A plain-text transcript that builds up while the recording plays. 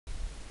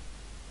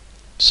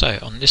So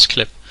on this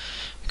clip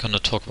we're going to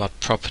talk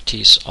about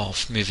properties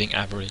of moving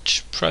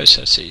average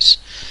processes,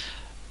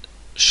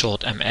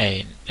 short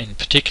MA. In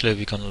particular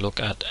we're going to look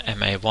at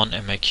MA1,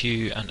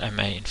 MAQ and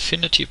MA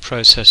infinity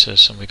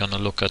processes, and we're going to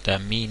look at their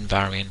mean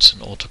variance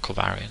and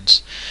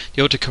autocovariance.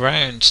 The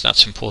autocovariance,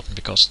 that's important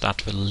because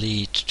that will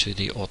lead to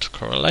the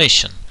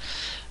autocorrelation,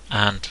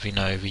 and we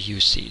know we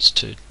use these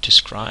to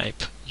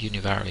describe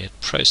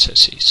univariate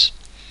processes.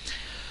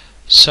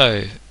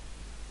 So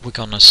we're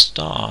going to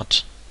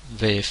start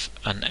with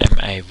an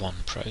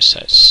MA1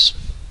 process.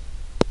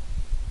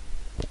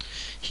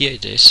 Here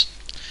it is,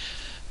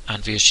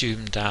 and we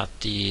assume that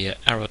the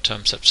error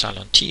terms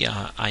epsilon t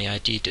are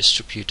IID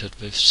distributed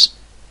with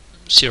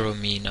zero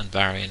mean and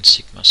variance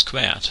sigma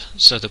squared.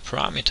 So the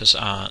parameters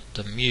are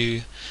the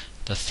mu,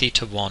 the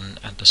theta1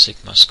 and the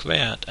sigma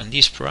squared, and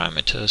these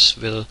parameters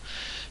will,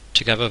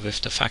 together with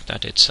the fact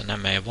that it's an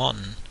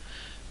MA1,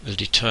 will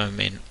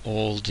determine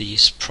all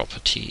these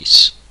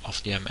properties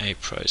of the MA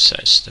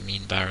process, the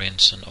mean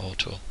variance and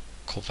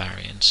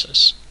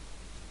autocovariances.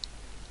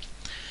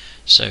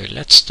 So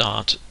let's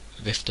start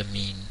with the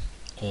mean,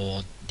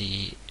 or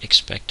the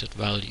expected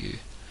value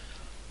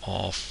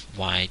of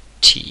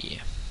yt.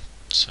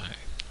 So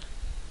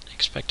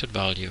expected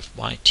value of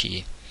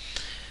yt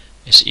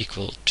is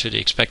equal to the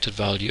expected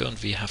value, and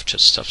we have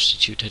just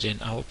substituted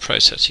in our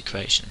process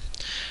equation.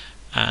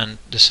 And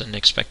this is an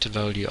expected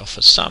value of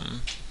a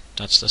sum.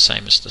 That's the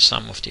same as the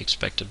sum of the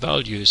expected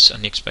values,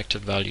 and the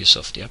expected values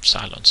of the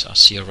epsilons are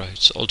 0,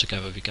 so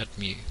altogether we get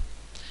mu.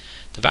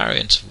 The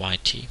variance of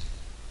yt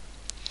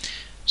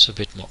is a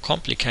bit more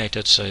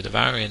complicated, so the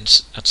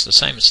variance, that's the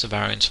same as the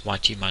variance of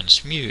yt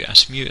minus mu,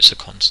 as mu is a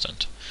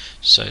constant.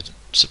 So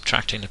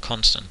subtracting the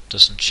constant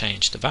doesn't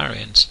change the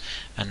variance,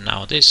 and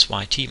now this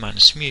yt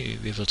minus mu,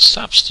 we will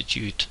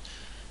substitute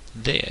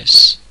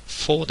this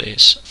for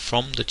this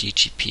from the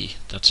DGP.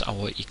 That's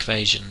our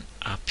equation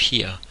up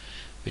here,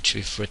 which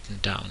we've written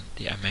down,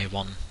 the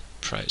MA1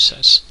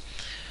 process.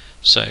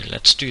 So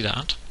let's do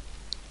that.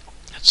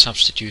 Let's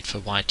substitute for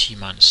yt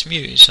minus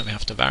mu, so we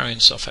have the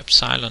variance of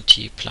epsilon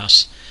t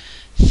plus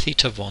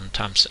theta1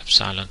 times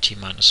epsilon t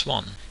minus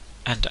 1.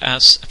 And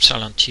as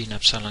epsilon t and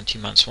epsilon t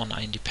minus 1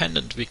 are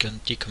independent, we can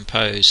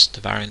decompose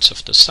the variance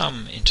of the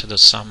sum into the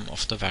sum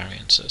of the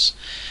variances.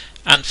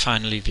 And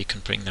finally we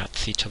can bring that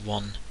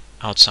theta1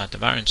 outside the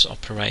variance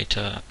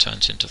operator. That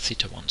turns into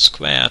theta1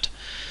 squared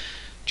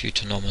due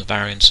to normal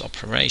variance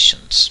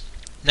operations.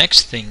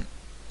 Next thing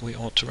we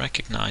ought to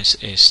recognize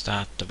is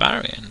that the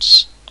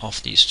variance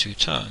of these two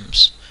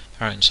terms,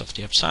 variance of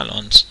the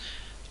epsilons,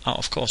 are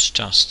of course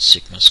just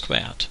sigma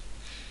squared.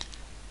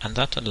 And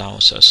that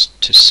allows us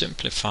to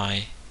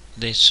simplify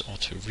this, or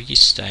to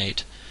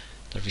restate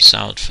the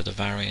result for the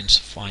variance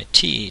of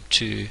yt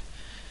to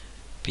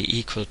be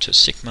equal to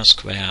sigma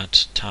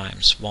squared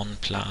times 1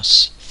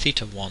 plus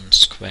theta1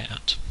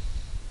 squared.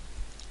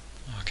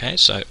 Okay,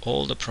 so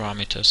all the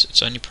parameters,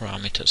 it's only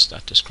parameters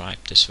that describe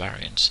this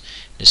variance,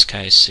 in this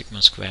case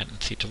sigma squared and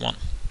theta1.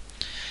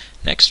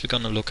 Next we're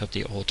going to look at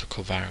the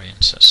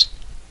autocovariances.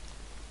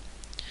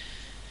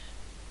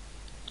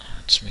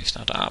 Let's move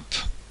that up.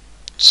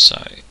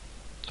 So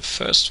the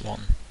first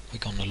one we're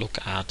going to look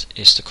at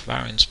is the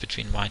covariance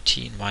between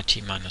yt and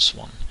yt minus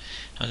 1.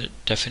 Now the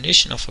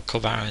definition of a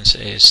covariance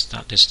is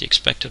that is the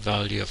expected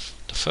value of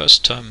the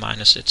first term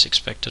minus its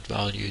expected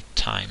value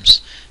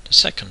times the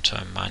second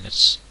term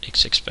minus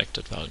its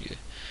expected value.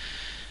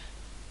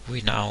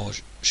 We now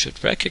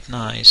should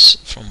recognize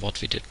from what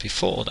we did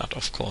before that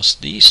of course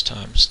these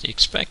terms, the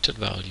expected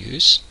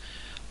values,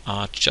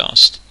 are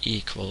just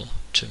equal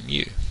to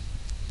mu.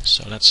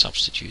 So let's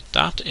substitute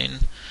that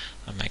in.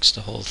 That makes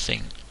the whole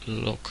thing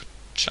look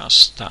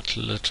just that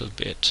little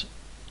bit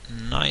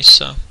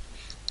nicer.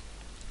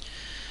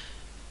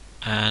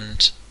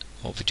 And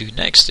what we do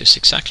next is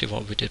exactly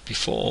what we did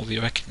before. We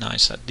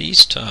recognize that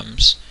these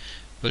terms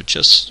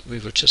we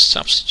will just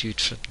substitute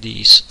for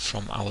these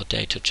from our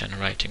data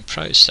generating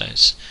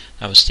process.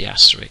 That was the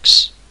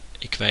asterisk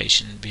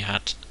equation we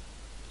had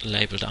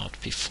labeled out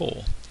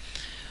before.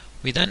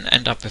 We then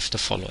end up with the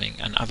following,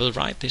 and I will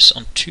write this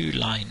on 2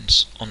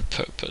 lines on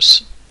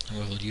purpose, and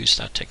we will use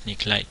that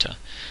technique later.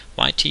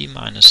 Yt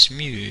minus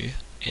mu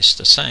is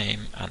the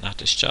same, and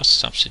that is just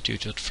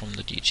substituted from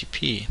the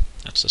DGP.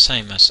 That's the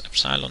same as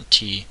epsilon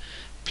t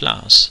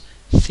plus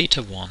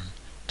theta1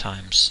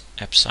 times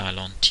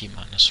epsilon t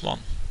minus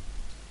 1.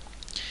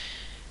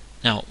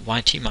 Now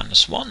yt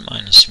minus 1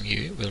 minus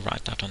mu, we'll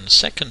write that on the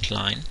second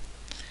line,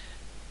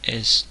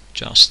 is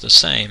just the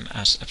same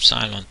as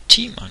epsilon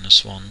t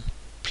minus 1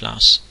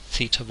 plus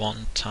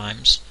theta1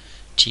 times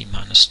t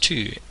minus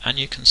 2. And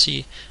you can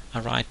see I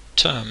write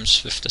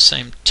terms with the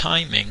same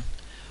timing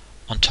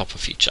on top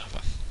of each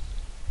other.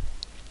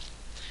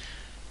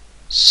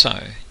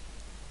 So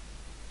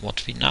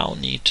what we now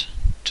need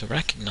to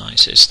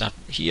recognize is that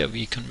here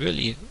we can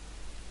really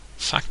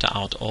factor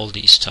out all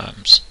these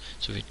terms.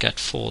 So we get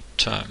 4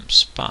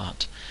 terms,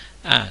 but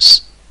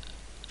as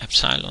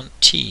epsilon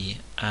t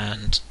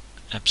and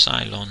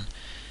epsilon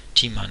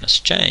t minus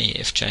j,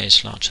 if j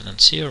is larger than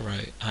 0,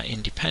 are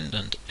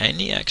independent,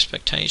 any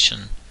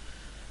expectation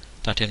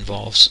that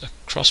involves a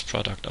cross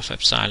product of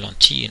epsilon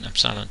t and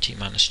epsilon t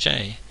minus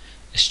j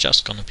is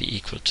just going to be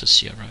equal to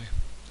 0.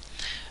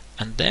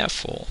 And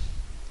therefore,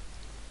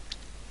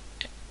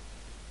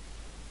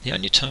 the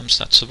only terms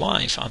that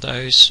survive are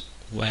those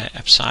where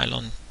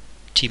epsilon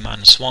t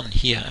minus 1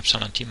 here,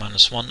 epsilon t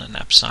minus 1 and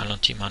epsilon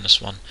t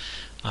minus 1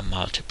 are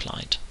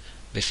multiplied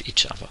with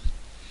each other.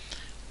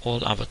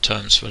 All other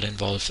terms will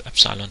involve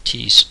epsilon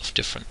t's of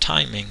different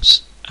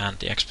timings, and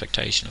the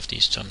expectation of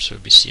these terms will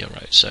be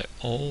 0. So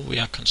all we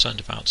are concerned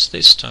about is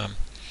this term.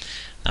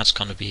 That's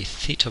going to be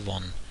theta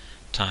 1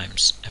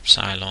 times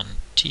epsilon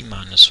t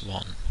minus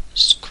 1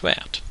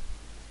 squared.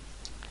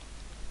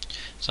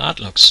 So that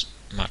looks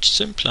much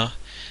simpler.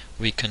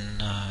 We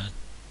can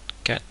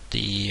get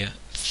the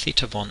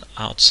theta 1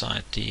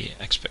 outside the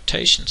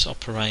expectations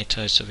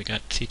operator, so we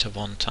get theta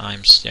 1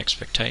 times the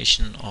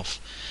expectation of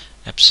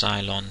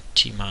epsilon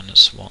t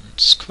minus 1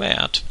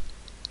 squared.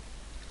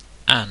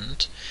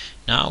 And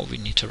now we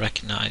need to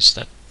recognize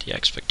that the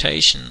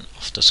expectation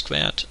of the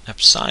squared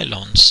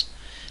epsilons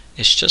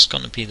is just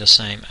going to be the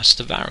same as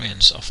the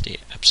variance of the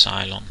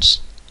epsilons.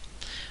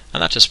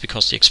 And that is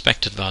because the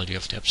expected value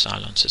of the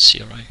epsilons is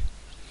 0.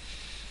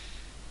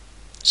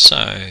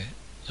 So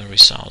the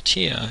result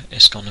here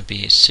is going to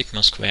be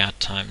sigma squared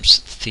times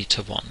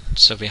theta 1.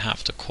 So we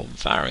have the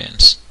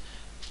covariance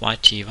of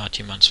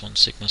yt minus 1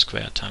 sigma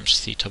squared times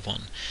theta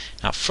 1.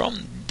 Now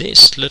from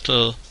this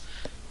little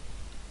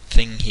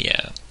thing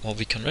here, what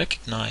we can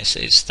recognize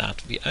is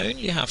that we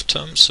only have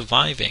terms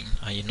surviving,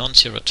 i.e.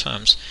 non-zero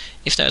terms,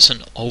 if there's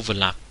an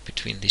overlap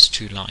between these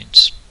two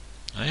lines.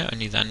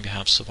 Only then we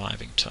have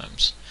surviving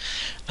terms.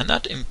 And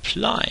that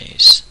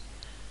implies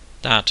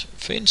that,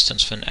 for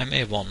instance, for an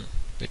MA1,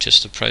 which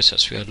is the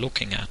process we are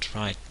looking at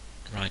right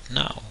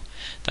now,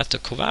 that the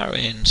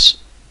covariance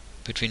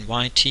between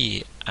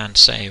yt and,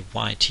 say,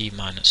 yt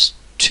minus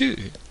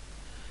 2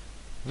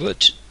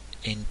 would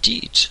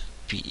indeed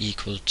be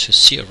equal to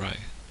 0.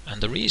 And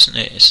the reason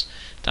is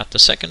that the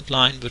second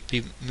line would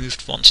be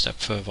moved one step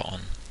further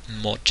on.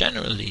 More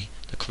generally,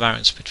 the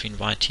covariance between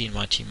yt and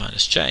yt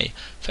minus j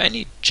for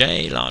any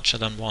j larger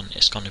than 1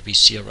 is going to be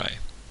 0.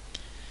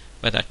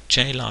 Where that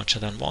j larger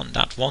than 1,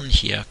 that 1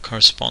 here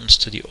corresponds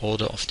to the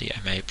order of the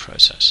MA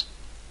process.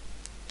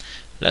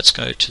 Let's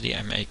go to the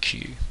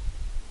MAQ.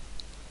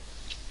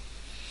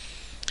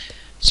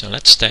 So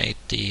let's state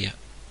the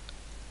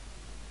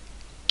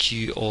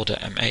Q order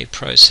MA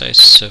process.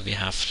 So we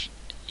have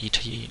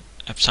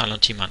epsilon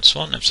t minus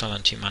 1,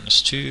 epsilon t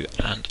minus 2,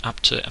 and up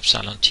to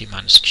epsilon t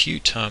minus q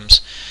terms.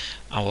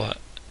 Our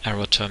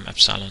error term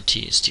epsilon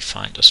t is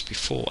defined as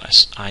before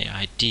as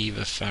IID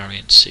with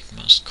variance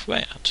sigma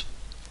squared.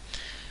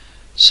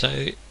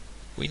 So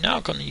we're now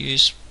going to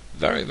use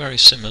very, very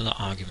similar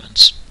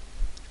arguments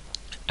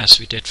as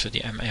we did for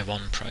the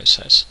MA1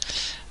 process,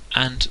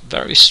 and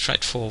very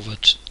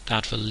straightforward.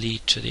 That will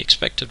lead to the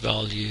expected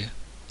value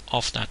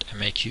of that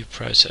MAQ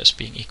process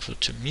being equal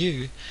to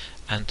mu,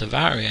 and the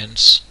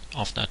variance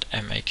of that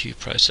MAQ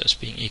process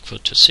being equal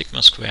to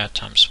sigma squared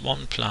times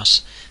 1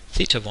 plus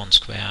theta 1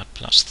 squared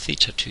plus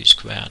theta 2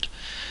 squared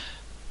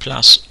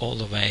plus all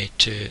the way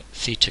to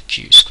theta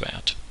q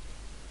squared.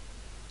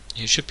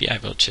 You should be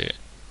able to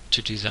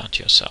do that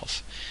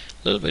yourself.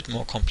 A little bit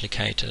more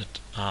complicated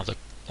are the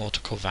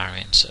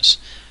autocovariances.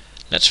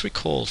 Let's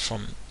recall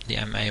from the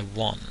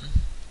MA1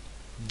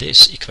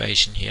 this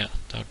equation here,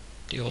 that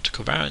the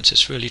autocovariance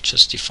is really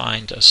just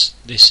defined as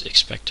this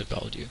expected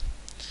value.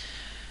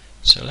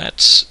 So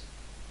let's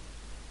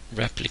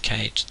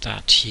replicate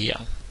that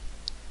here.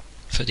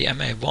 For the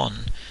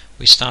MA1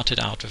 we started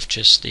out with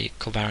just the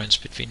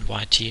covariance between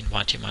yt and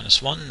yt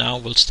minus 1. Now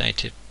we'll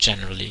state it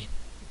generally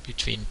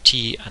between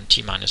t and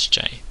t minus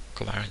j,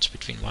 covariance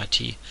between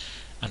yt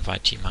and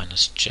yt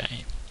minus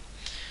j.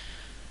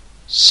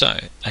 So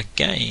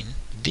again,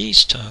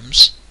 these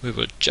terms we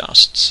will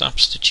just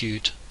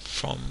substitute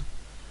from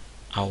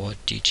our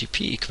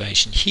DGP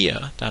equation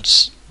here.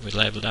 We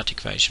label that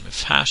equation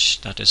with hash.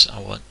 That is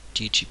our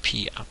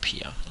DGP up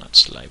here.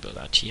 Let's label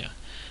that here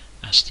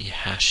as the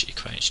hash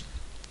equation.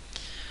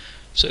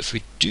 So if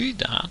we do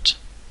that,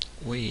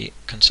 we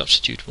can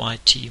substitute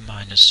yt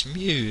minus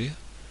mu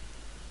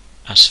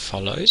as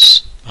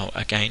follows. Oh,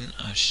 again,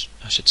 I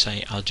should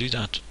say I'll do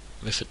that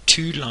with a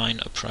two-line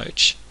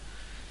approach.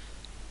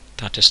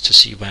 That is to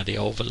see where the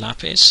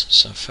overlap is.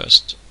 So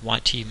first,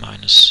 yt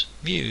minus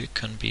mu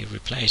can be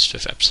replaced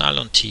with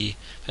epsilon t,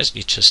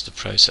 basically just the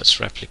process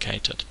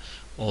replicated,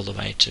 all the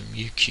way to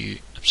mu q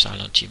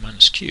epsilon t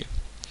minus q.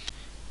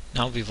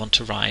 Now we want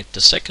to write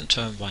the second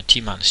term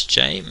yt minus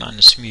j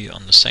minus mu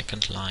on the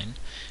second line.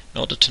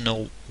 In order to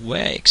know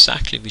where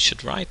exactly we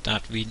should write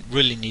that, we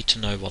really need to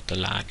know what the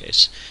lag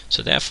is.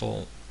 So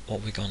therefore,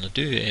 what we're going to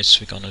do is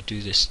we're going to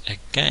do this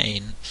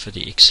again for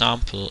the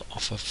example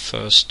of a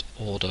first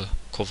order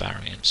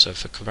covariance. So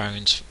for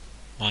covariance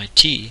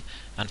yt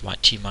and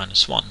yt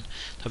minus 1,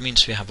 that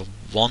means we have a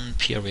 1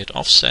 period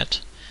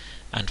offset,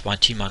 and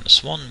yt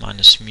minus 1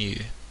 minus mu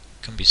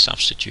can be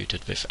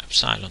substituted with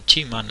epsilon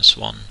t minus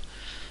 1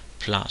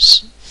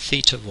 plus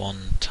theta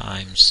 1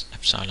 times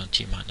epsilon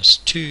t minus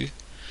 2.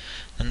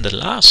 And the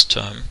last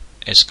term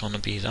is going to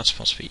be, that's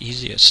supposed to be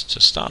easiest to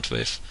start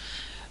with,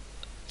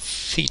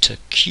 theta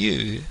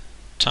q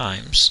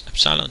times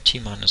epsilon t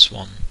minus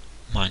 1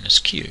 minus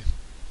q.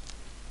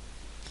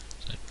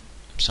 So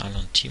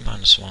epsilon t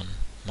minus 1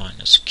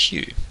 minus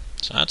q.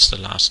 So that's the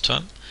last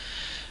term,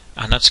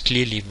 and that's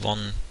clearly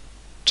one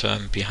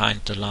term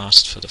behind the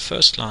last for the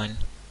first line,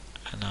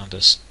 and now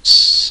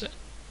this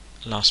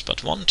last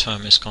but one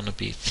term is going to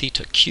be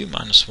theta q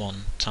minus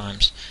 1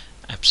 times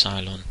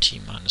epsilon t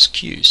minus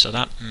q. So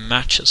that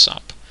matches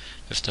up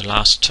with the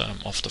last term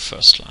of the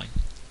first line.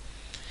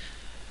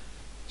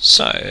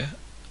 So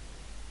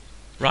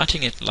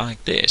writing it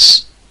like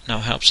this now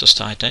helps us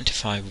to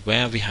identify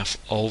where we have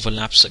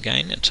overlaps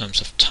again in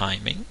terms of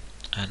timing,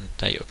 and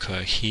they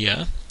occur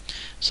here.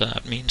 So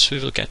that means we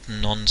will get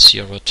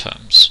non-zero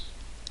terms.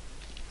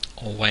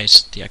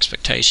 Always the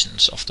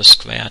expectations of the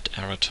squared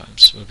error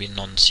terms will be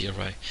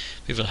non-zero.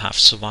 We will have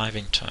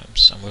surviving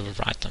terms, and we will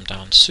write them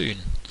down soon.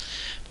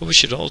 But we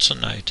should also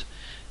note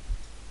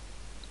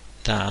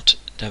that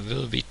there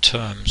will be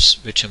terms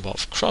which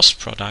involve cross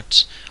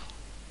products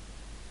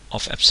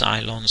of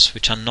epsilons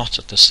which are not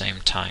at the same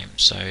time.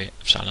 So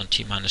epsilon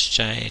t minus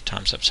j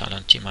times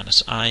epsilon t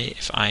minus I,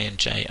 if I and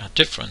j are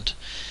different,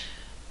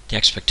 the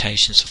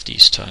expectations of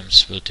these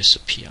terms will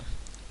disappear.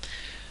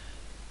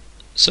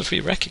 So if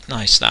we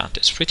recognize that,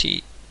 it's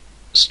pretty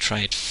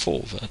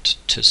straightforward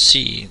to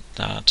see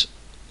that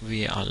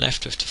we are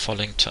left with the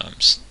following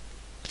terms: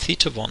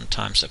 theta 1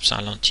 times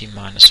epsilon t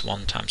minus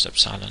 1 times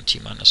epsilon t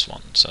minus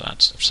 1, so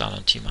that's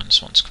epsilon t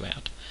minus 1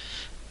 squared,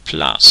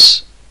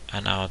 plus,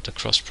 and now the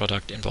cross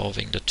product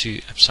involving the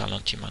two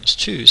epsilon t minus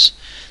 2's,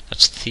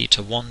 that's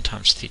theta 1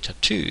 times theta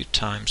 2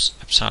 times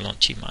epsilon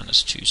t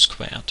minus 2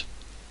 squared.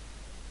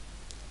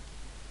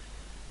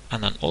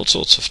 And then all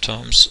sorts of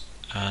terms,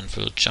 and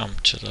we'll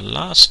jump to the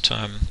last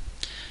term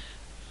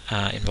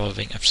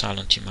involving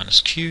epsilon t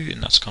minus q,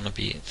 and that's going to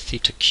be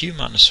theta q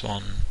minus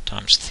 1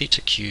 times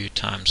theta q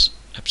times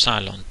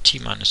epsilon t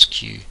minus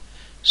q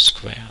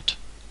squared.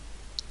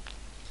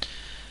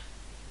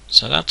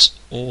 So that's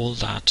all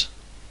that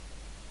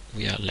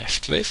we are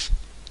left with,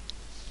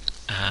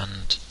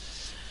 and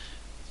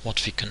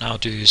what we can now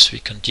do is we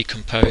can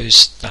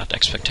decompose that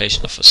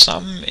expectation of a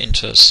sum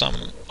into a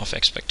sum of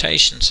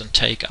expectations and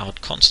take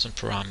out constant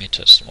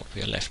parameters, and what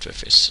we are left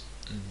with is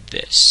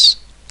this.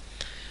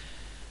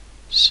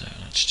 So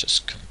let's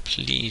just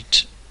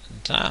complete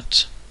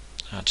that.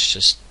 That's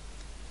just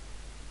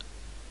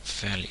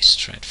fairly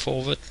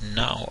straightforward.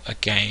 Now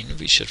again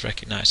we should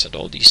recognize that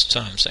all these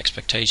terms,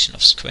 expectation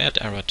of squared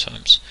error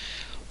terms,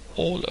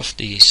 all of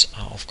these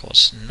are of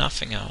course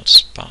nothing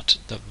else but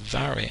the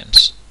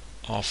variance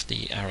of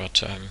the error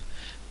term,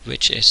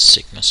 which is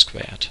sigma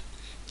squared,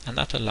 and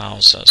that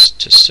allows us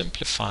to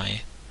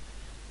simplify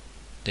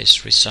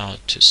this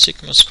result to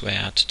sigma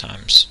squared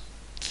times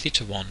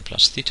theta 1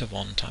 plus theta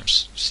 1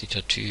 times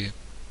theta 2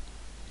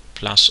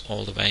 plus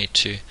all the way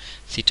to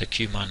theta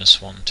q minus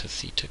 1 to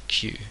theta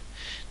q.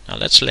 Now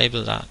let's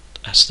label that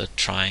as the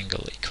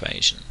triangle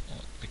equation,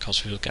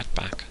 because we'll get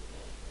back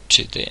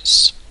to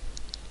this,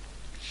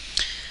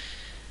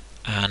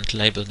 and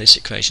label this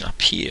equation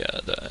up here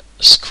the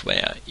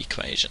square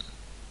equation.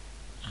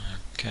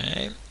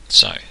 Okay,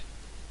 so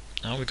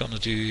now we're going to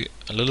do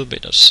a little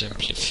bit of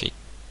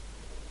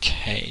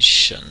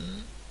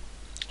simplification.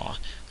 Or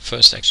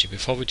first, actually,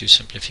 before we do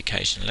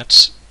simplification,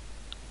 let's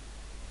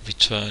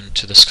return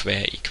to the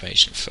square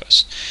equation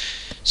first.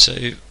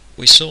 So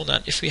we saw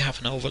that if we have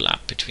an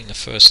overlap between the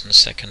first and the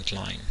second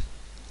line,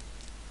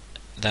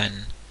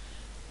 then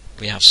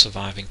we have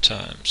surviving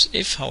terms.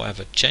 If,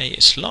 however, j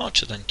is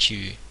larger than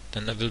q,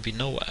 then there will be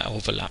no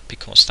overlap,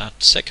 because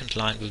that second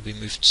line will be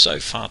moved so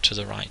far to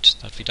the right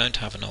that we don't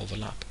have an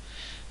overlap,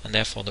 and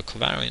therefore the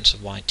covariance of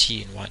yt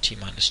and yt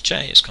minus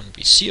j is going to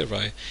be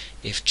 0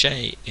 if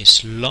j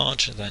is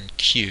larger than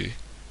q,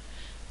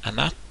 and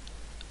that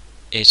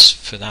is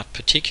for that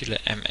particular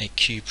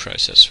MAQ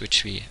process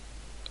which we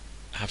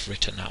have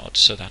written out.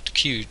 So that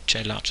q,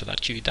 j larger than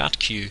q, that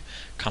q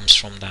comes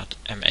from that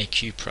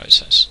MAQ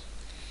process.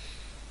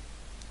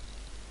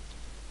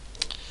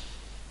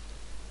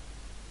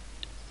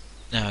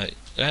 Now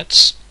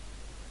let's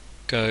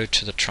go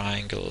to the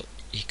triangle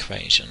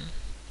equation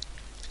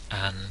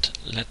and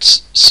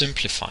let's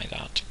simplify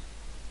that,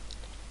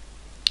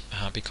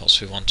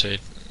 because we want to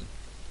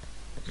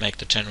make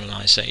the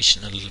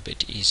generalization a little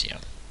bit easier.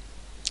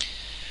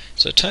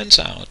 So it turns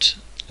out,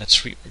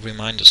 let's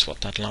remind us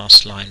what that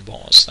last line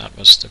was. That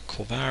was the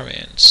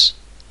covariance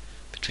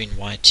between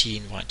yt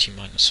and yt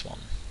minus 1.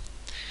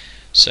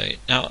 So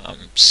now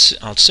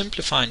I'll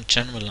simplify and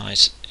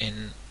generalize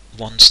in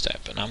one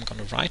step, and I'm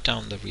going to write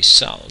down the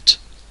result,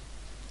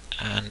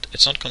 and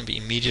it's not going to be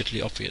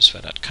immediately obvious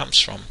where that comes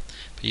from,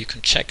 but you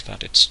can check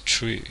that it's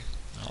true.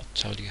 I'll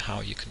tell you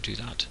how you can do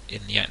that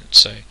in the end.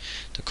 So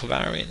the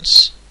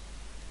covariance,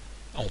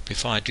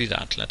 before I do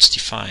that, let's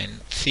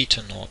define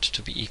theta naught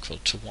to be equal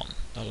to 1.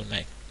 That will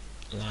make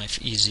life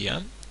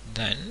easier.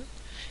 Then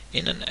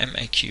in an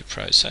MAQ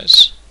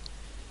process,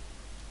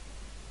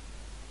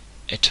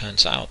 it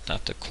turns out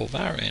that the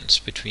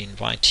covariance between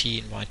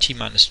yt and yt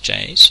minus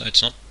j, so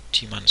it's not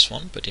t minus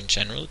 1, but in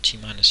general t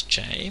minus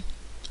j,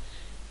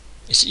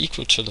 is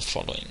equal to the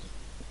following.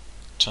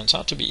 Turns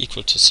out to be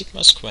equal to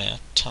sigma squared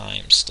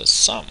times the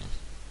sum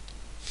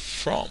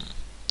from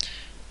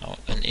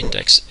an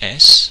index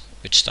S,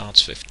 which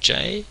starts with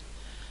j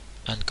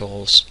and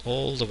goes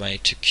all the way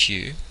to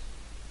q,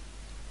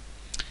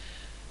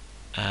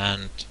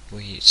 and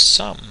we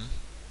sum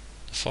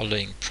the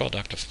following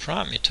product of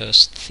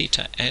parameters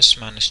theta s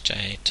minus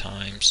j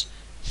times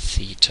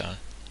theta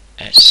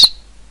s.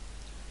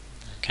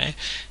 Okay,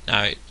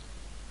 now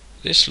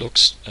this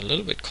looks a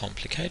little bit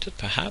complicated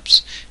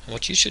perhaps, and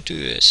what you should do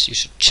is you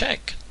should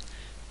check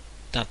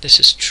that this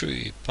is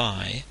true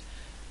by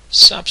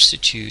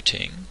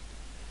substituting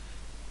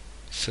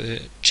for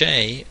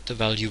j the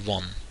value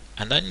 1,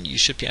 and then you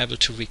should be able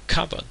to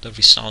recover the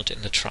result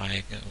in the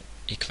triangle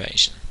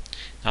equation.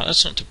 Now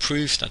that's not to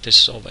prove that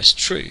this is always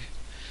true,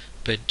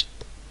 but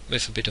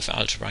with a bit of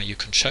algebra you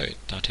can show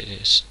that it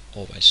is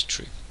always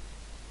true.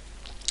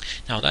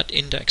 Now that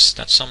index,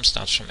 that sum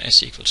starts from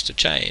s equals to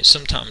j.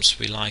 Sometimes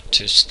we like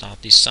to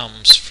start these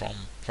sums from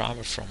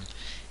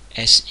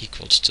s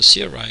equals to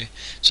 0,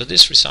 so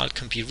this result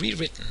can be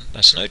rewritten,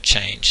 there's no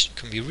change, it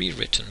can be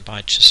rewritten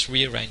by just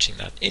rearranging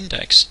that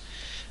index,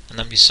 and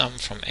then we sum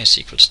from s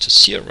equals to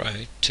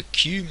 0 to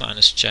q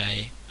minus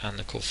j, and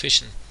the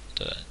coefficient,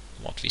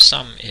 what we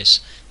sum is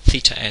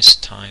theta s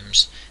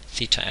times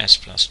theta s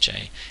plus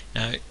j.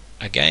 Now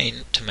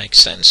again, to make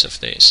sense of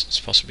this, it's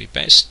possibly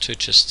best to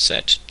just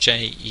set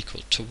j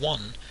equal to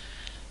 1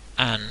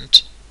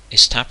 and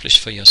establish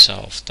for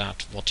yourself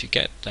that what you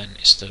get then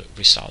is the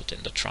result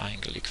in the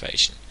triangle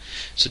equation.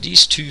 So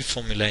these two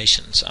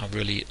formulations are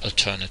really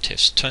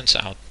alternatives. Turns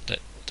out that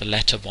the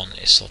latter one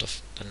is sort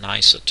of the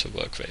nicer to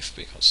work with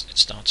because it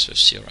starts with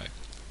 0.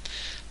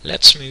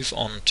 Let's move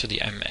on to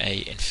the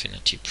MA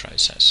infinity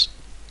process.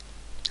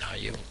 Now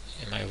you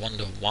may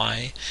wonder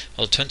why.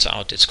 Well, it turns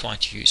out it's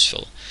quite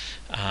useful.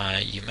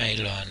 You may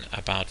learn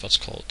about what's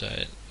called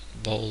the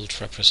Volt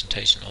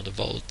representation or the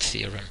Volt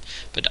theorem,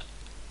 but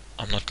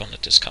I'm not going to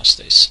discuss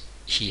this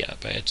here,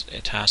 but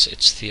it has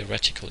its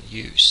theoretical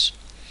use.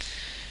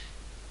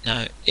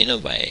 Now, in a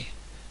way,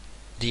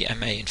 the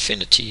MA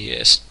infinity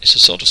is a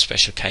sort of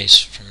special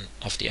case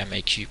of the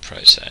MAQ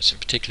process, in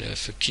particular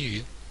for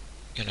Q,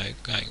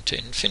 going to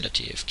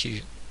infinity, if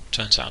Q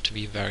turns out to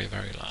be very,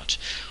 very large.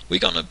 We're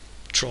going to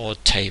draw a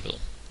table.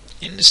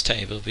 In this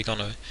table we're going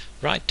to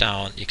write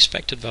down the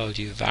expected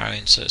value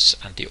variances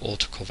and the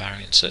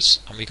autocovariances,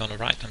 and we're going to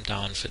write them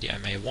down for the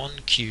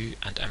MA1, Q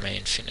and MA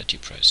infinity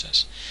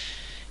process.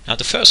 Now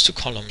the first two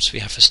columns we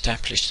have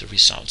established the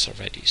results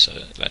already,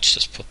 so let's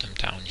just put them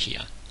down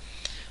here.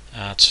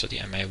 That's for the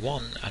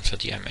MA1, and for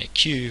the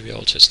MAQ we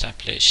also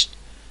established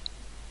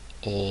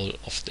all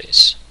of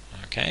this.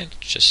 Okay,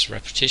 just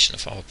repetition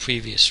of our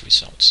previous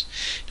results.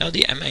 Now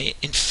the MA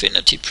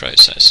infinity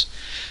process,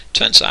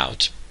 turns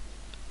out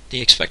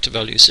the expected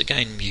value is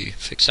again mu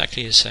for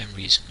exactly the same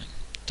reasoning.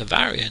 The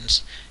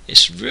variance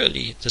is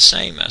really the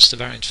same as the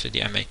variance for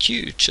the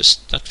MAQ,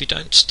 just that we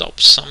don't stop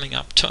summing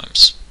up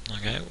terms.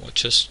 Okay, we'll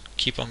just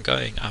keep on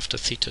going after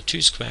theta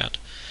 2 squared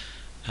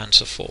and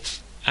so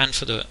forth. And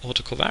for the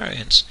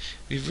autocovariance,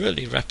 we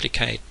really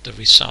replicate the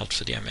result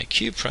for the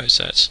MAQ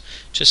process,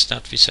 just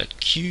that we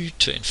set q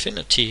to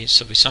infinity,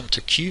 so we sum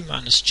to q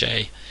minus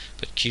j,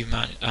 but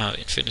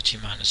infinity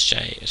minus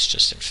j is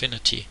just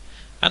infinity,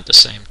 and the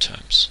same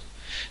terms.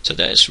 So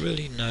there is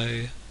really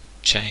no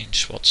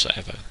change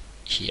whatsoever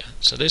here.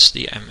 So this is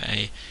the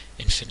MA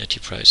infinity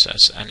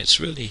process, and it's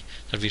really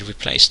that we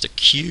replace the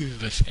q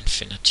with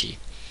infinity.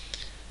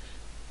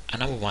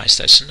 And otherwise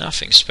there's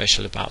nothing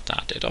special about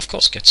that. It of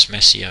course gets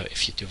messier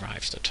if you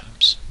derive the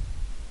terms.